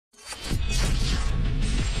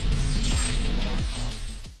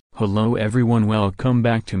Hello everyone, welcome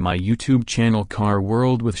back to my YouTube channel Car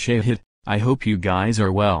World with Shahid. I hope you guys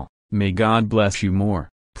are well. May God bless you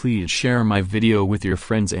more. Please share my video with your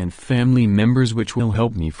friends and family members, which will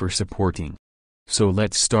help me for supporting. So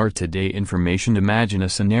let's start today information. Imagine a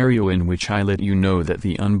scenario in which I let you know that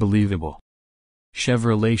the unbelievable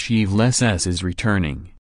Chevrolet Chevelle S is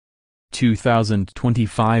returning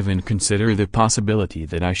 2025, and consider the possibility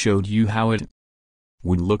that I showed you how it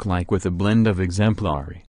would look like with a blend of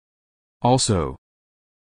exemplary, also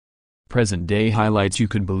present-day highlights. You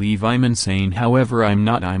could believe I'm insane, however I'm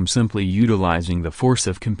not. I'm simply utilizing the force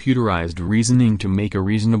of computerized reasoning to make a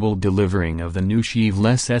reasonable delivering of the new Chevelle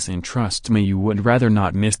S, and trust me, you would rather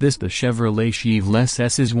not miss this. The Chevrolet Chevelle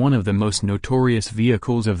S is one of the most notorious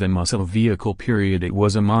vehicles of the muscle vehicle period. It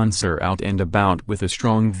was a monster out and about with a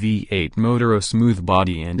strong V8 motor, a smooth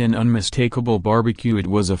body, and an unmistakable barbecue. It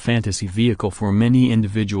was a fantasy vehicle for many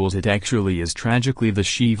individuals. It actually is. Tragically, the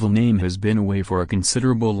Chevelle name has been away for a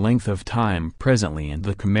considerable length of time presently, and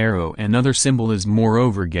the Camaro, another symbol, is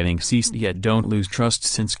moreover getting ceased. Yet don't lose trust,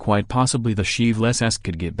 since quite possibly the Chevelle S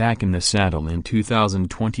could get back in the saddle in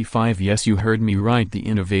 2025. Yes, you heard me right. The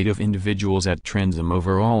innovative individuals at Transam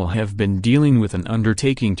overall have been dealing with an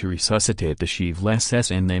undertaking to resuscitate the Chevelle S,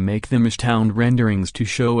 and they make them as town renderings to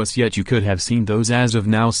show us. Yet you could have seen those as of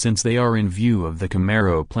now, since they are in view of the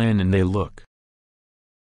Camaro plan and they look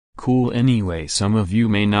cool anyway. Some of you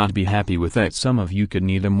may not be happy with that. Some of you could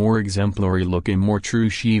need a more exemplary look, a more true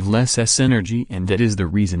Chevelle S energy, and that is the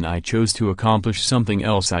reason I chose to accomplish something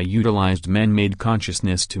else. I utilized man-made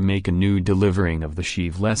consciousness to make a new delivering of the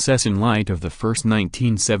Chevelle S in light of the first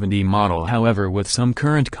 1970 model, however with some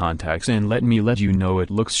current context, and let me let you know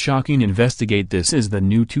it looks shocking. Investigate. This is the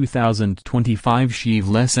new 2025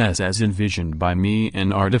 Chevelle S as envisioned by me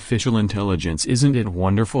and artificial intelligence. Isn't it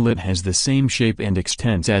wonderful? It has the same shape and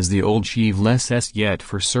extent as the old Chevelle S, yet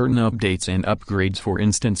for certain updates and upgrades. For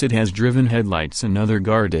instance, it has driven headlights, another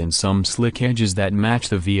guard, and some slick edges that match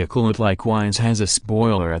the vehicle. It likewise has a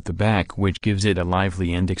spoiler at the back, which gives it a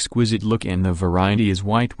lively and exquisite look, and the variety is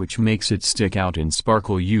white, which makes it stick out and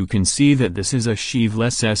sparkle. You can see that this is a Chevelle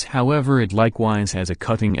S, however it likewise has a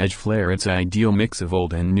cutting-edge flair. It's an ideal mix of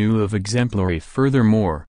old and new, of exemplary.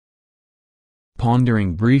 Furthermore,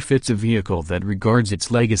 pondering brief, it's a vehicle that regards its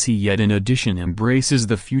legacy, yet in addition embraces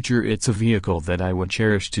the future. It's a vehicle that I would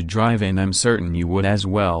cherish to drive, and I'm certain you would as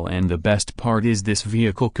well. And the best part is this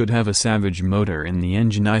vehicle could have a savage motor in the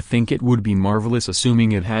engine. I think it would be marvelous,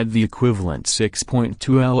 assuming it had the equivalent 6.2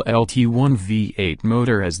 LT1 V8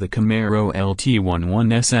 motor as the Camaro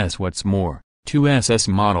LT11 SS. What's more, two SS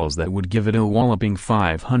models that would give it a walloping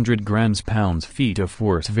 500 grams-pounds-feet of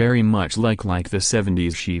force, very much like the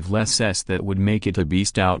 70s Chevelle S, that would make it a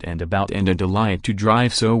beast out and about and a delight to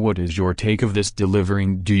drive. So what is your take of this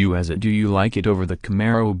delivering? Do you like it over the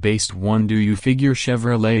Camaro-based one? Do you figure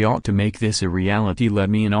Chevrolet ought to make this a reality?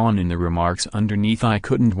 Let me know in the remarks underneath. I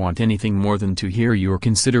couldn't want anything more than to hear your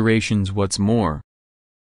considerations. What's more,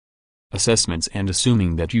 assessments, and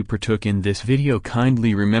assuming that you partook in this video,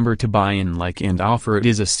 kindly remember to buy in, like, and offer. It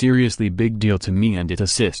is a seriously big deal to me, and it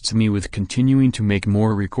assists me with continuing to make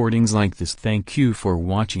more recordings like this. Thank you for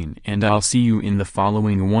watching, and I'll see you in the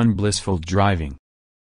following one. Blissful driving.